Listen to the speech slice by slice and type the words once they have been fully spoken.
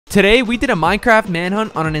Today, we did a Minecraft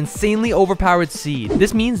manhunt on an insanely overpowered seed.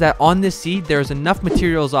 This means that on this seed, there is enough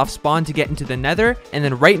materials off spawn to get into the nether, and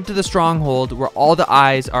then right into the stronghold where all the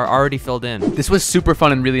eyes are already filled in. This was super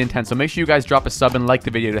fun and really intense, so make sure you guys drop a sub and like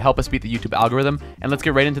the video to help us beat the YouTube algorithm, and let's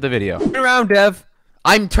get right into the video. Turn around, Dev.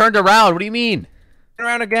 I'm turned around. What do you mean? Turn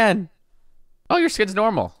around again. Oh, your skin's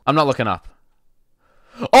normal. I'm not looking up.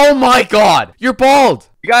 Oh my god! You're bald!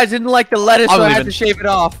 You guys didn't like the lettuce, so I had to shave it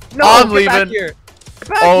off. No, I'm get leaving. Back here. Get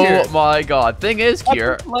back Oh here. my god. Thing is, Kier,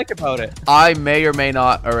 what do you like about it? I may or may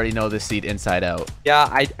not already know this seed inside out. Yeah,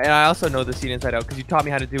 I also know the seed inside out because you taught me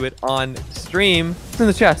how to do it on stream. It's in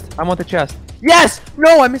the chest. I want the chest. Yes!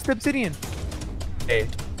 No, I missed the obsidian. Okay.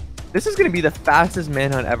 This is going to be the fastest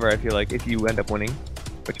manhunt ever, I feel like, if you end up winning.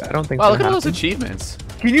 Which I don't think Wow, so. look at all those achievements.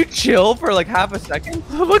 Can you chill for like half a second?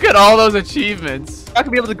 Look at all those achievements. You're not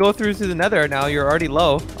gonna be able to go through to the nether now. You're already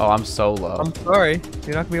low. Oh, I'm so low. I'm sorry.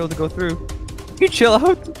 You're not gonna be able to go through. Can you chill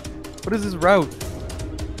out? What is this route?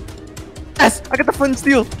 Yes! I got the flint and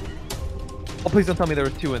steel! Oh, please don't tell me there were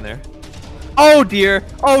two in there. Oh dear!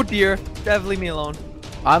 Oh dear! Dev, leave me alone.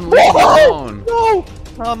 I'm leaving alone. No!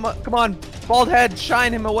 Come on. Bald head,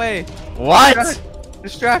 shine him away. What?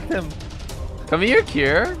 Distract him. Come here,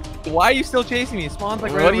 Kier. Why are you still chasing me? Spawn's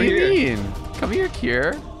like right What over do you here. mean? Come here,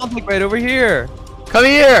 Kier. Spawn's like right over here. Come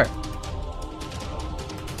here.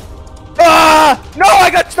 Ah! No, I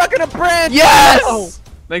got stuck in a branch! Yes! No!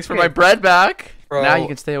 Thanks for my bread back. Bro, now you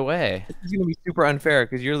can stay away. This is gonna be super unfair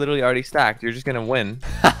because you're literally already stacked. You're just gonna win.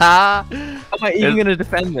 How How am I even gonna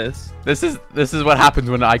defend this? This is what happens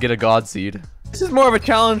when I get a god seed. This is more of a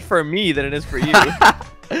challenge for me than it is for you.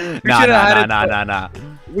 Nah.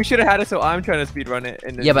 We should have had it so I'm trying to speedrun it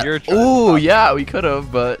and Yeah, but you're trying ooh, to yeah, we could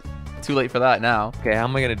have, but too late for that now. Okay, how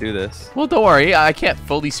am I gonna do this? Well, don't worry, I can't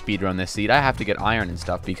fully speedrun this seed. I have to get iron and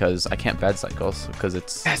stuff because I can't bed cycles because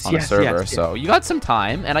it's on a server. So you got some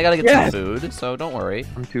time, and I gotta get some food. So don't worry.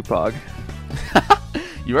 I'm too pog.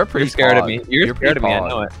 You are pretty You're scared of pog. me. You're scared of me. I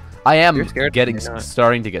know it. I am You're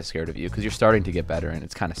starting to get scared of you because you're starting to get better, and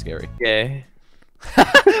it's kind of scary. Yay.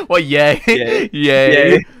 Well, yay. Yay.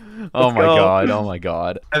 Yay. Yay. Oh my go. god. Oh my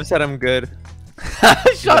god. Ev said I'm good.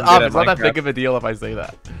 Shut I'm up. good It's at not that Minecraft. big of a deal if I say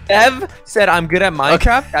that. Ev said I'm good at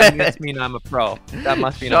Minecraft. Okay. That must mean I'm a pro. That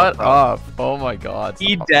must mean I'm a Shut pro. up. Oh my god.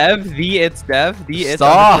 The Stop. dev, the it's dev, the it's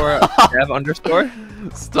Stop. underscore dev underscore.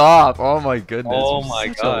 Stop. Oh my goodness. Oh You're my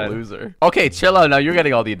such God. a loser. Okay, chill out now. You're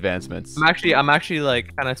getting all the advancements. I'm actually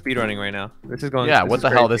like kind of speedrunning right now. This is going. Yeah, this what is the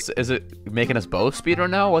hell? crazy. This is it making us both speedrun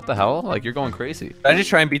now? What the hell? Like you're going crazy. Did I just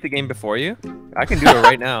try and beat the game before you? I can do it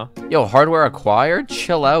right now. Yo, hardware acquired?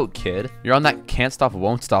 Chill out, kid. You're on that can't stop,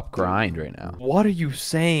 won't stop grind right now. What are you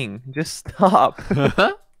saying? Just stop.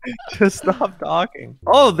 Just stop talking.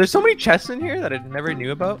 Oh, there's so many chests in here that I never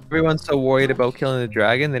knew about. Everyone's so worried about killing the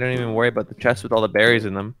dragon, they don't even worry about the chests with all the berries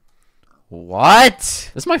in them. What?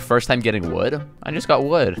 This is my first time getting wood. I just got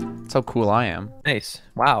wood. That's how cool I am. Nice.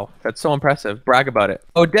 Wow, that's so impressive. Brag about it.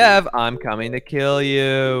 Oh, Dev, I'm coming to kill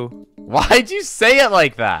you. Why'd you say it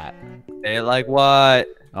like that? Say it like what?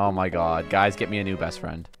 Oh my god. Guys, get me a new best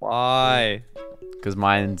friend. Why? Because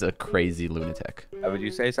mine's a crazy lunatic. Why would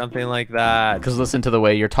you say something like that? Because listen to the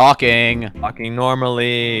way you're talking. Talking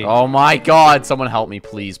normally. Oh my god. Someone help me,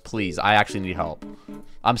 please. Please. I actually need help.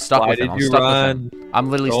 I'm stuck Why with him. did I'm you stuck run with him. I'm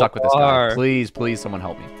literally so stuck with this guy. far? Please, please, someone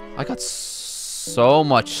help me. I got so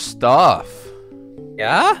much stuff.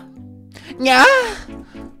 Yeah? Yeah.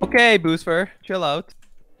 Okay, Boostfer, chill out.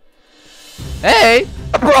 Hey.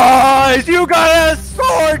 Surprise! You got a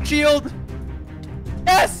sword shield!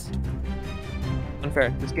 Yes!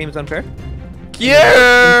 Unfair. This game is unfair.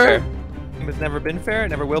 Here. This game has never been fair. It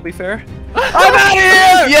never will be fair. I'm out of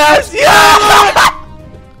here! Yes. Yeah.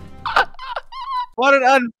 What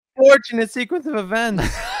an unfortunate sequence of events.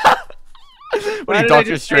 What are you,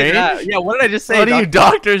 Doctor Strange? Yeah, what did I just say? What are you,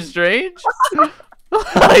 Doctor Strange?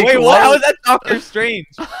 Wait, what? How is that Doctor Strange?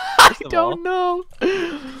 I don't know.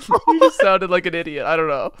 You just sounded like an idiot. I don't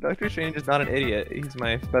know. Doctor Strange is not an idiot. He's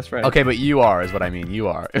my best friend. Okay, but you are is what I mean. You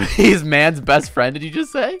are. He's man's best friend. Did you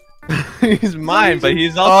just say? He's mine, but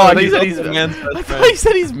he's Oh, also, I thought you said he's also man's I best thought friend. you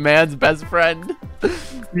said he's man's best friend.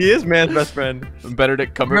 He is man's best friend.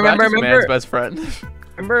 Benedict Cumberbatch is man's best friend.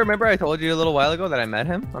 Remember I told you a little while ago that I met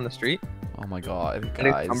him on the street? Oh my god,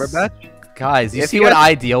 Benedict guys. Cumberbatch? Guys, you If see you what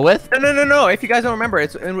guys- I deal with? No. If you guys don't remember,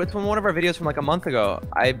 it's from one of our videos from like a month ago.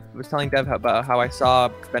 I was telling Dev about how I saw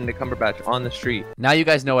Benedict Cumberbatch on the street. Now you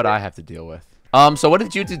guys know what I have to deal with. So what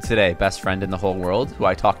did you do today, best friend in the whole world, who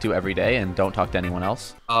I talk to every day and don't talk to anyone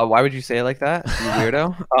else? Why would you say it like that, you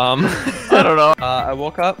weirdo? I don't know. I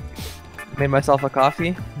woke up, made myself a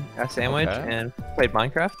coffee, a sandwich, Okay. and played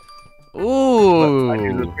Minecraft. Ooh. I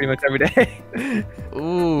do this pretty much every day.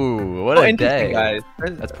 Ooh, what a day. Guys.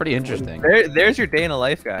 That's pretty interesting. There's your day in a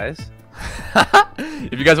life, guys.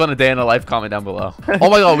 If you guys want a day in a life, comment down below. Oh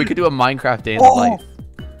my god, we could do a Minecraft day in the life.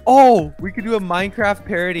 Oh, we could do a Minecraft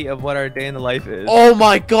parody of what our day in the life is. Oh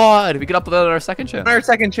my god, we could upload that on our second channel. On our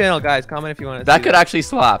second channel, guys. Comment if you want to. That could actually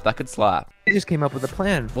slap. That could slap. I just came up with a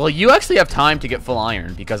plan. Well, you actually have time to get full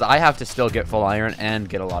iron because I have to still get full iron and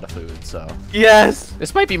get a lot of food. So yes,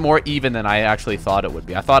 this might be more even than I actually thought it would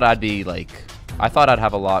be. I thought I'd be like, I thought I'd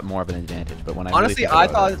have a lot more of an advantage, but when I honestly, I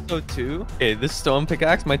thought so too. Okay, this stone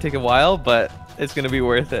pickaxe might take a while, but it's gonna be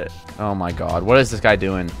worth it. Oh my god, what is this guy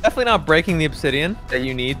doing? Definitely not breaking the obsidian that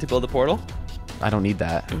you need to build a portal. I don't need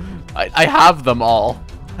that. I have them all.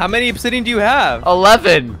 How many obsidian do you have?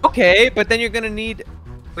 11. Okay, but then you're gonna need.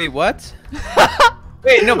 Wait, what?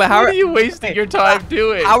 Wait, no, but how what are you wasting your time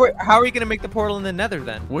doing? How are you gonna make the portal in the Nether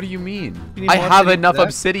then? What do you mean? I have enough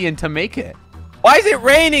obsidian to make it. Why is it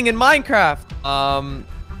raining in Minecraft? Oh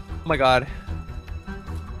my god.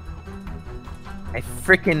 I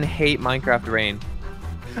freaking hate Minecraft rain.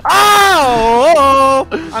 Oh!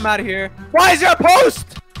 I'm out of here. Why is there a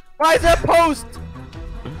post? Why is there a post?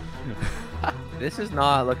 This is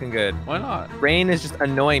not looking good. Why not? Rain is just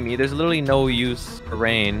annoying me. There's literally no use for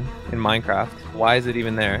rain in Minecraft. Why is it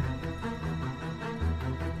even there?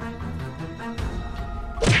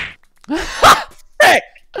 Heck!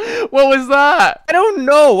 What was that? I don't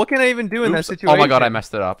know. What can I even do in that situation? Oh my god, I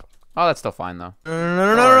messed it up. Oh, that's still fine though.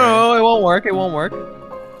 No, it won't work. It won't work.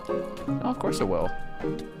 Oh, of course it will.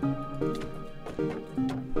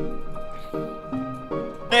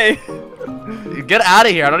 Hey. Get out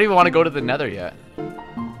of here. I don't even want to go to the Nether yet.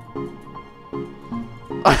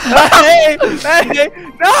 Hey!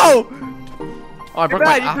 No! Oh, I broke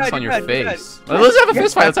my axe on your face. Let's have a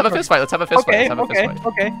fist fight. Let's have a fist fight. Let's have a fist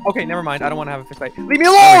fight. Okay, never mind. I don't want to have a fist fight. Leave me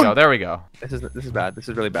alone! There we go. This is bad. This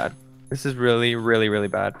is really bad. This is really, really, really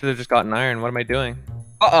bad. Should have just gotten iron. What am I doing?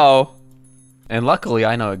 Uh-oh. And luckily,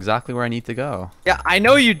 I know exactly where I need to go. Yeah, I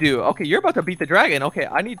know you do. Okay, you're about to beat the dragon. Okay,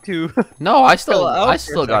 I need to... No, I still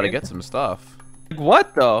got to get some stuff.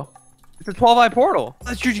 What, though? It's a 12-eye portal.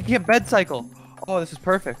 That's true. You can't bed cycle. Oh, this is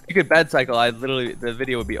perfect. You could bed cycle. The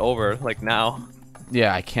video would be over, like, now.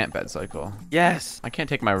 Yeah, I can't bed cycle. Yes. I can't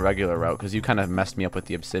take my regular route because you kind of messed me up with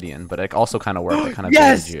the obsidian, but it also kind of worked. I kind of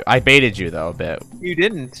baited you. I baited you, though, a bit. You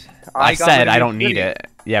didn't. I said I don't need it.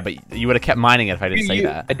 Yeah, but you would have kept mining it if I didn't say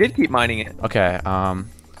that. I did keep mining it. Okay,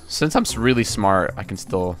 since I'm really smart, I can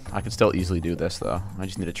still easily do this, though. I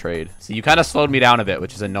just need to trade. See, you kind of slowed me down a bit,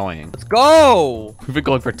 which is annoying. Let's go! We've been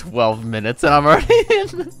going for 12 minutes, and I'm already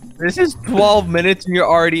in. This is 12 minutes, and you're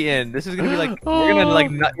already in. This is gonna be like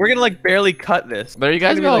we're gonna barely cut this. There you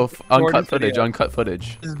guys go. Like uncut footage. Uncut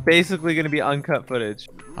footage. This is basically gonna be uncut footage.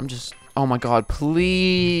 I'm just. Oh my god,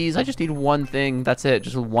 please. I just need one thing. That's it.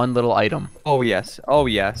 Just one little item. Oh yes. Oh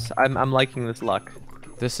yes. I'm liking this luck.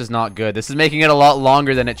 This is not good. This is making it a lot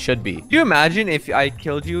longer than it should be. Do you imagine if I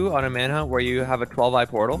killed you on a manhunt where you have a 12-eye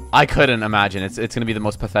portal? I couldn't imagine. It's going to be the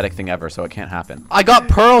most pathetic thing ever, so it can't happen. I got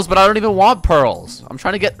pearls, but I don't even want pearls. I'm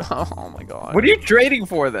trying to get... Oh my god. What are you trading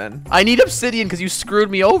for then? I need obsidian because you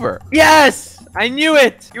screwed me over. Yes! I knew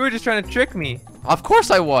it! You were just trying to trick me. Of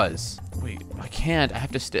course I was. Wait, I can't. I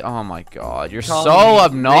have to stay. Oh my god. You're so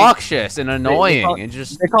obnoxious and annoying.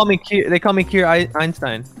 They call me Kier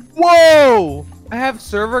Einstein. Whoa! I have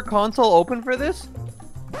server console open for this?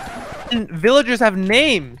 And villagers have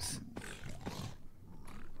names.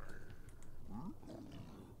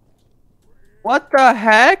 What the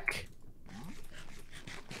heck?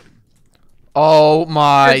 Oh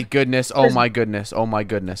my goodness. Oh my goodness. Oh my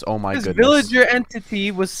goodness. Oh my goodness. This villager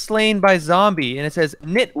entity was slain by zombie, and it says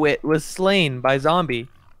Nitwit was slain by zombie.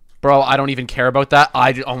 Bro, I don't even care about that.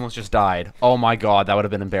 I almost just died. Oh my god, that would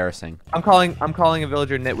have been embarrassing. I'm calling a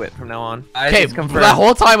villager Nitwit from now on. Okay, that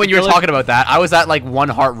whole time when you were talking about that, I was at like 1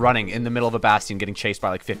 heart running in the middle of a bastion getting chased by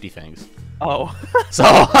like 50 things. Oh. So,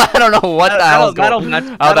 I don't know what the hell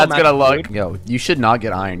that's gonna look. Dude. Yo, you should not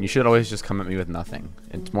get iron. You should always just come at me with nothing.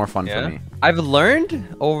 It's more fun for me. I've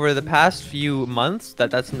learned over the past few months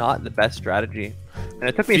that that's not the best strategy. And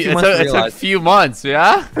it took me a few months to realize. It took a few months,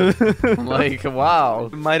 yeah? Like, wow.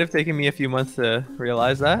 It might have taken me a few months to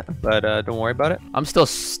realize that, but don't worry about it. I'm still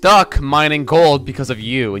stuck mining gold because of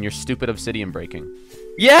you and your stupid obsidian breaking.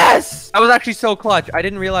 Yes! I was actually so clutch. I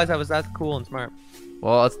didn't realize I was that cool and smart.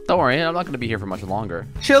 Well, don't worry. I'm not going to be here for much longer.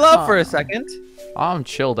 Chill out for a second. I'm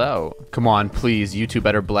chilled out. Come on, please. You two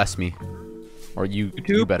better bless me. Or you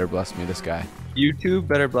better bless me, this guy. YouTube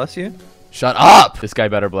better bless you? Shut up! This guy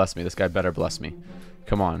better bless me. This guy better bless me.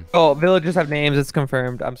 Come on. Oh, villagers have names. It's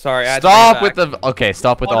confirmed. I'm sorry. Stop with the. Okay,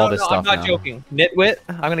 stop with all this stuff. I'm not joking. Nitwit.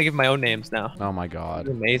 I'm gonna give my own names now. Oh my god.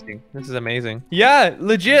 This is amazing. This is amazing. Yeah,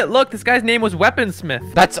 legit. Look, this guy's name was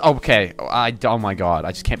Weaponsmith. That's okay. Oh my god.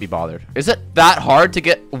 I just can't be bothered. Is it that hard to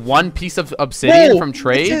get one piece of obsidian from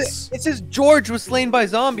trades? It says George was slain by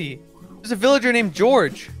zombie. There's a villager named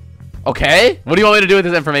George. Okay. What do you want me to do with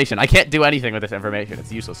this information? I can't do anything with this information.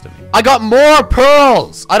 It's useless to me. I got more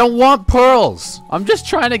pearls. I don't want pearls. I'm just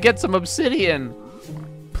trying to get some obsidian.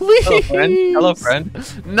 Please. Hello, friend. Hello,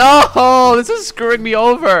 friend. No, this is screwing me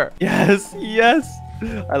over. Yes, yes.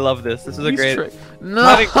 I love this. This is a great. No. I'm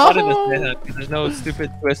having fun in this minute, because there's no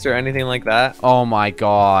stupid twist or anything like that. Oh my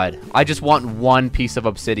god. I just want one piece of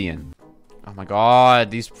obsidian. Oh my god.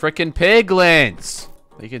 These freaking piglins.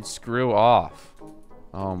 They can screw off.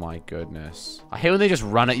 Oh my goodness. I hate when they just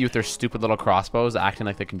run at you with their stupid little crossbows, acting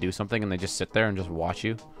like they can do something, and they just sit there and just watch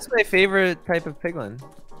you. That's my favorite type of piglin.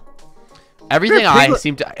 Everything I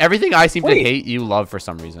seem to hate, you love for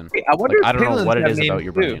some reason. Wait, I wonder if I don't know what it is have about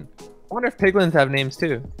your names brain. I wonder if piglins have names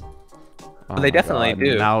too. Oh They definitely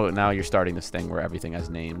do. Now you're starting this thing where everything has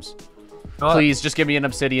names. You know Please, just give me an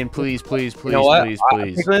obsidian, please, please, please, you know what? please,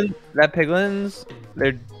 please. Piglins,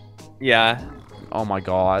 they're, yeah. Oh my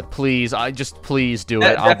god, please, please do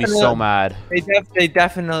it. I'll be so mad. They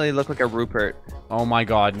definitely look like a Rupert. Oh my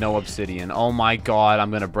god, no obsidian. Oh my god,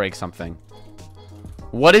 I'm gonna break something.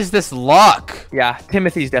 What is this luck? Yeah,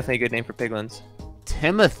 Timothy's definitely a good name for piglins.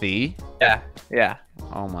 Timothy? Yeah, yeah.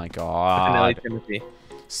 Oh my god. Definitely Timothy.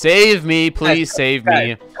 Save me, please save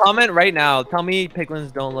me. Comment right now. Tell me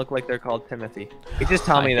piglins don't look like they're called Timothy. You just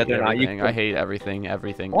tell me that they're not. I hate everything.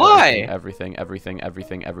 Why? Everything.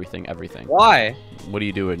 Why? What are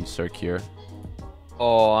you doing, Sir Cure?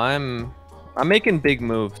 Oh, I'm making big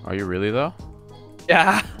moves. Are you really though?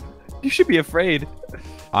 Yeah. You should be afraid.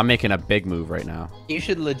 I'm making a big move right now. You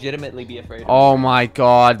should legitimately be afraid. Oh my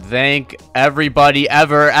god, thank everybody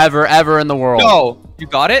ever in the world. No, you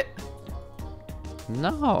got it?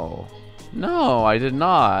 No, I did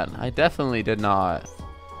not. I definitely did not.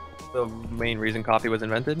 The main reason coffee was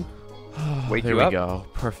invented? Wake there you we up? go.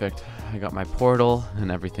 Perfect. I got my portal and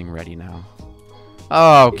everything ready now.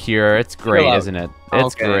 Oh, Cure, it's great, isn't it?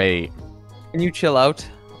 It's great. Can you chill out?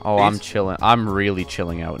 Oh, please? I'm chilling. I'm really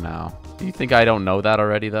chilling out now. Do you think I don't know that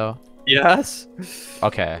already, though? Yes.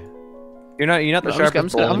 Okay. You're not the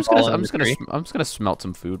sharpest bowling ball in the tree. I'm just gonna smelt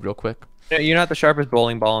some food real quick. You're not the sharpest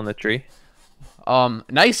bowling ball in the tree.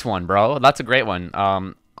 Nice one, bro. That's a great one.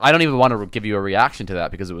 I don't even want to give you a reaction to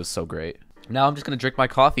that because it was so great. Now I'm just gonna drink my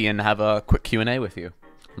coffee and have a quick Q&A with you.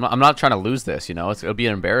 I'm not trying to lose this, you know. It'll be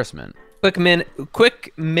an embarrassment.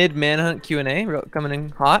 Quick mid manhunt Q&A coming in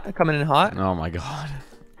hot. Oh my god.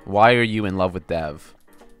 Why are you in love with Dev?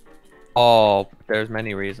 Oh, there's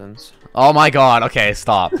many reasons. Oh my god. Okay,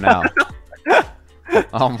 stop now.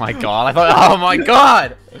 Oh my god. Oh my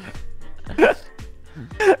god.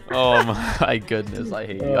 Oh my goodness. I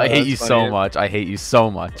hate you. I hate you so much. I hate you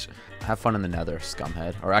so much. Have fun in the Nether,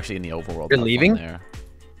 scumhead. Or actually in the overworld. You're leaving? There.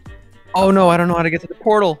 Oh no, I don't know how to get to the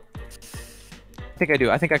portal. I think I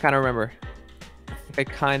do. I think I kind of remember. I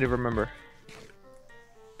kind of remember.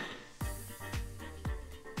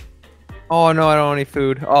 Oh no, I don't want any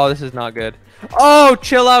food. Oh, this is not good. Oh,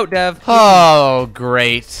 chill out, Dev. Please. Oh,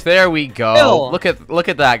 great. There we go. Chill. Look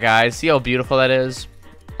at that, guys. See how beautiful that is?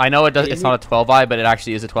 I know it's not a 12-eye, but it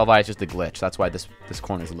actually is a 12-eye. It's just a glitch. That's why this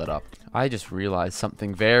corner's lit up. I just realized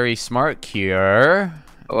something very smart here.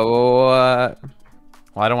 Oh. Well,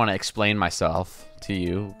 I don't want to explain myself to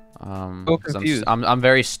you. So confused. I'm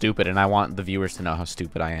very stupid, and I want the viewers to know how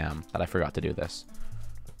stupid I am that I forgot to do this.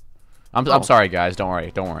 I'm sorry, guys. Don't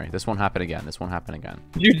worry. This won't happen again.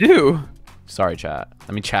 You do. Sorry, chat.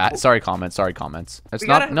 I mean, chat. Sorry, comments. It's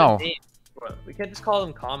not. No. We can't just call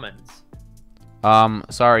them comments.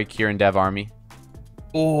 Sorry, Kieran Dev Army.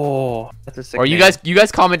 Oh, that's a sick Or name. you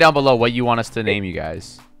guys comment down below what you want us to name you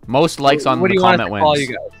guys. Most likes on the comment wins. Call you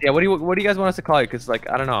guys? Yeah, what do you guys want us to call you? Because like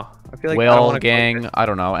I don't know. I feel like Whale gang. I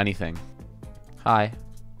don't know anything. Hi.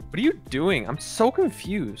 What are you doing? I'm so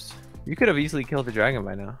confused. You could have easily killed the dragon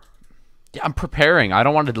by now. Yeah, I'm preparing. I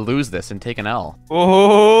don't want to lose this and take an L.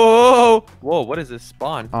 Oh, whoa! What is this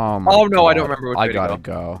spawn? Oh no, God. I don't remember which way I gotta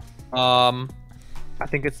go. I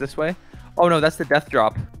think it's this way. Oh no, that's the death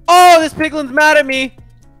drop. Oh, this piglin's mad at me.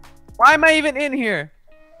 Why am I even in here?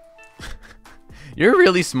 You're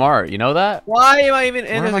really smart. You know that? Why am I even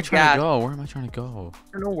in? Where am I trying to go? Where am I trying to go?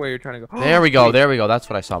 I don't know where you're trying to go. There we go. There we go. That's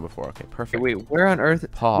what I saw before. Okay, perfect. Wait, where on earth?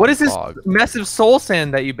 What is this massive soul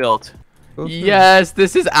sand that you built? Yes,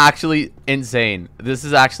 this is actually insane. This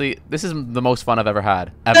is the most fun I've ever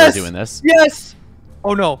had doing this. Yes.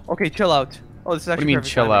 Oh no. Okay, chill out. Oh, this is What do actually you mean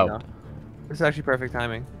perfect chill timing, out? though. This is actually perfect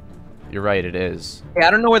timing. You're right, it is. Hey,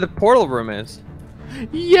 I don't know where the portal room is.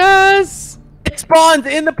 Yes! It spawns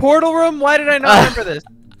in the portal room? Why did I not remember this?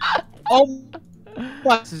 Oh,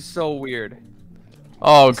 this is so weird.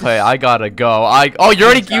 Okay, I gotta go.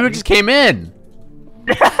 You just came in.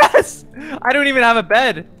 Yes! I don't even have a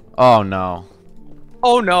bed. Oh no.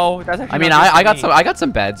 Oh no, that's actually. I mean, I got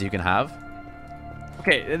some beds you can have.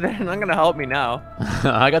 Okay, they're not gonna help me now.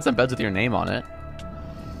 I got some beds with your name on it.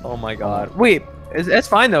 Oh my god. Wait, it's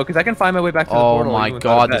fine though, because I can find my way back to the Oh portal. my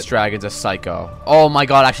god, this dragon's a psycho. Oh my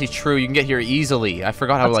god, actually true. You can get here easily. I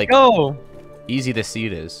forgot how Let's go. easy this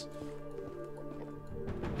seat is.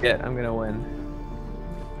 Yeah, I'm gonna win.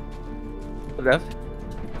 Left.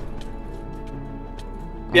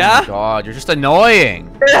 Oh Yeah? my god, you're just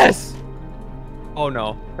annoying. Yes! Oh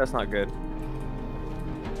no, that's not good.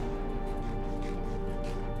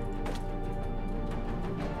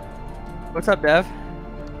 What's up, Dev?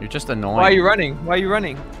 You're just annoying. Why are you running? Why are you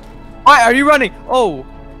running? Why are you running? Oh!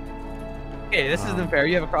 Okay, this isn't fair.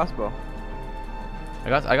 You have a crossbow. I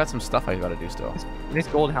got some stuff I gotta do still. Nice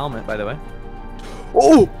gold helmet, by the way.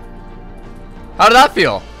 Oh! How did that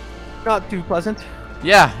feel? Not too pleasant.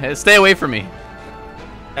 Yeah, stay away from me.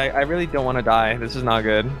 I really don't want to die. This is not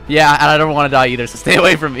good. Yeah, and I don't want to die either, so stay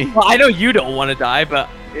away from me. Well, I know you don't want to die, but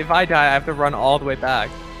if I die, I have to run all the way back.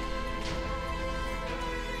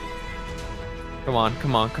 Come on,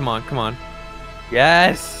 come on, come on, come on.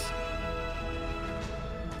 Yes!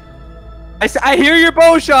 I hear your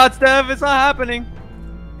bow shots, Dev. It's not happening.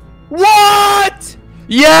 What?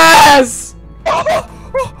 Yes!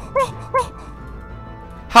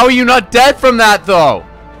 How are you not dead from that, though?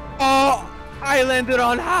 Oh, I landed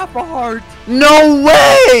on half a heart. No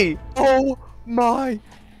way! Oh my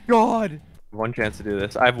god. One chance to do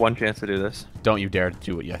this. I have one chance to do this. Don't you dare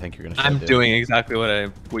do what I think you're gonna I'm do. doing exactly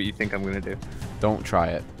what you think I'm gonna do. Don't try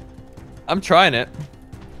it. I'm trying it.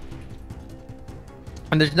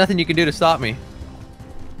 And there's nothing you can do to stop me.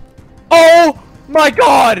 Oh my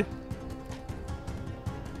god!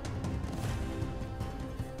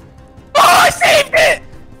 Oh, I saved it!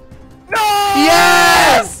 No!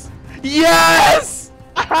 Yes! Yes!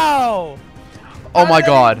 Ow! Oh my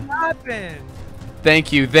god. What happened?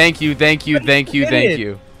 Thank you, thank you, thank you, thank you, thank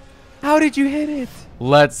you. How did you hit it?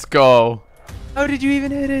 Let's go. How did you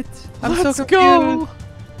even hit it? I'm Let's so go. confused.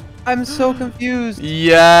 I'm so confused.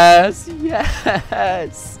 Yes,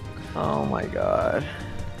 yes. Oh my god.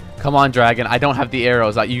 Come on, dragon. I don't have the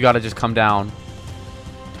arrows. You gotta just come down.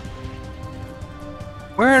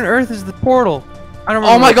 Where on earth is the portal? I don't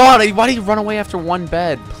Oh remember. my god, why do you run away after one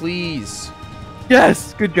bed? Please.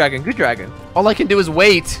 Yes! Good dragon, good dragon. All I can do is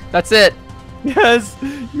wait. That's it. Yes!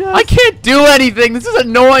 Yes! I can't do anything. This is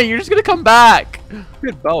annoying. You're just gonna come back.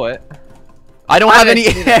 Good bow it. I don't have any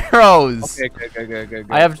arrows. Okay, good.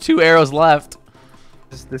 I have 2 arrows left.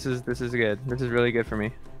 This is good. This is really good for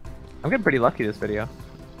me. I'm getting pretty lucky this video.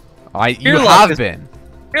 You have been.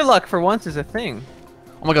 Your luck for once is a thing.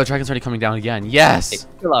 Oh my god, dragon's already coming down again. Yes. Hey,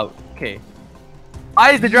 chill out. Okay.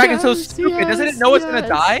 Why is the dragon so stupid? Doesn't it know it's gonna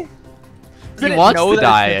die? He wants to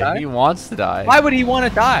die. He wants to die. Why would he want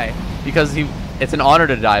to die? Because it's an honor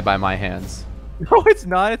to die by my hands. No, it's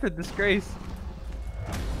not. It's a disgrace.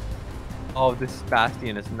 Oh, this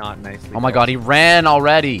bastion is not nicely. Oh my god, he ran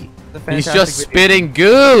already. He's just video. spitting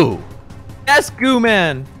goo. Yes, goo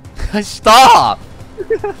man. Stop.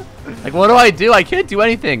 Like, what do I do? I can't do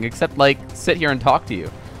anything except, like, sit here and talk to you.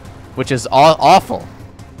 Which is awful.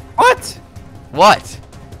 What? What?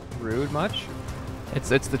 Rude much? It's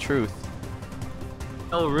the truth.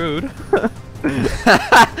 Oh, rude.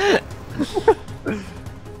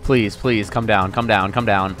 Please, please, come down, come down, come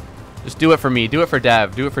down. Just do it for me. Do it for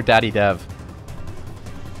Dev. Do it for Daddy Dev.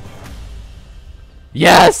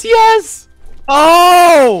 Yes, yes!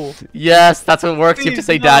 Oh! Yes, that's what works. You have to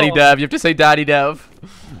say Daddy Dev. You have to say Daddy Dev.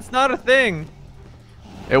 It's not a thing.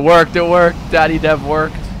 It worked, it worked. Daddy Dev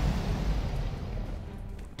worked.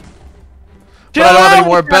 But I don't have any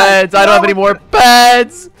more beds. I don't have any more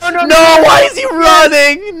beds. No, why is he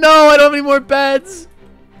running? No, I don't have any more beds.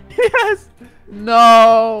 Yes.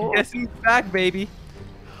 No. Guess he's back, baby.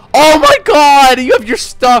 Oh my god, you have your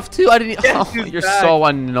stuff too. I didn't. Yes, Oh, he's you're back. so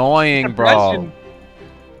annoying, bro.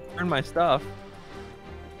 Burn my stuff.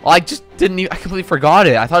 Well, I just didn't. I completely forgot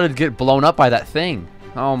it. I thought it'd get blown up by that thing.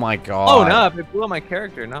 Oh my god. Oh no! It blew up my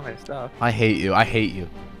character, not my stuff. I hate you. I hate you.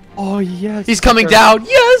 Oh yes. He's coming down.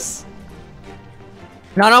 Yes.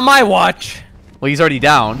 Not on my watch. Well, he's already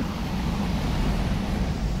down.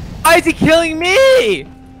 Why is he killing me?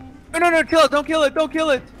 No, kill it! Don't kill it! Don't kill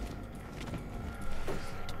it!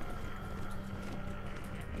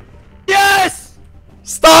 Yes!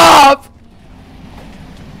 Stop!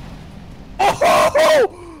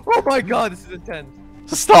 my god, this is intense.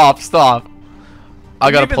 Stop, stop. I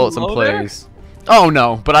you gotta even pull out some low there? plays. Oh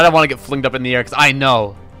no, but I don't want to get flinged up in the air because I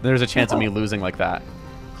know there's a chance of me losing like that.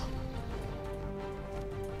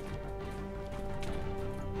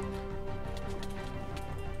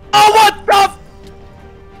 Oh, what the f—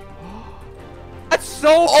 That's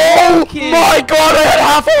so Oh broken. my god, I had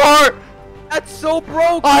half a heart! That's so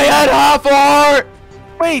broken. I had half a heart!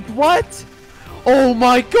 Wait, what? Oh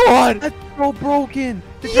my god! That's so broken.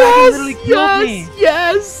 The dragon literally killed me.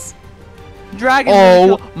 Yes! Dragon.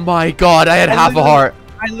 Oh my god, I had half a heart.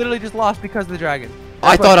 I literally just lost because of the dragon.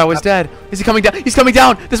 I thought I was dead. Is he coming down? He's coming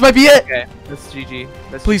down! This might be it! Okay, that's GG.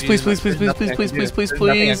 That's Please, GG. please, please, There's please, nothing please, I please, can please, do. please, There's please.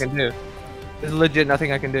 nothing I can do. There's legit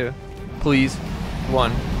nothing I can do. Please.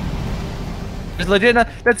 One. There's legit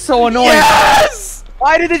that's so annoying. Yes!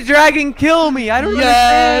 Why did the dragon kill me? I don't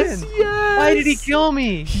understand. Yes! Why did he kill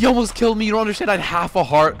me? He almost killed me. You don't understand. I had half a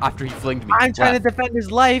heart after he flinged me. I'm trying to defend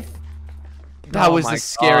his life. That Oh was my the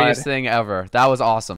scariest God. thing ever. That was awesome.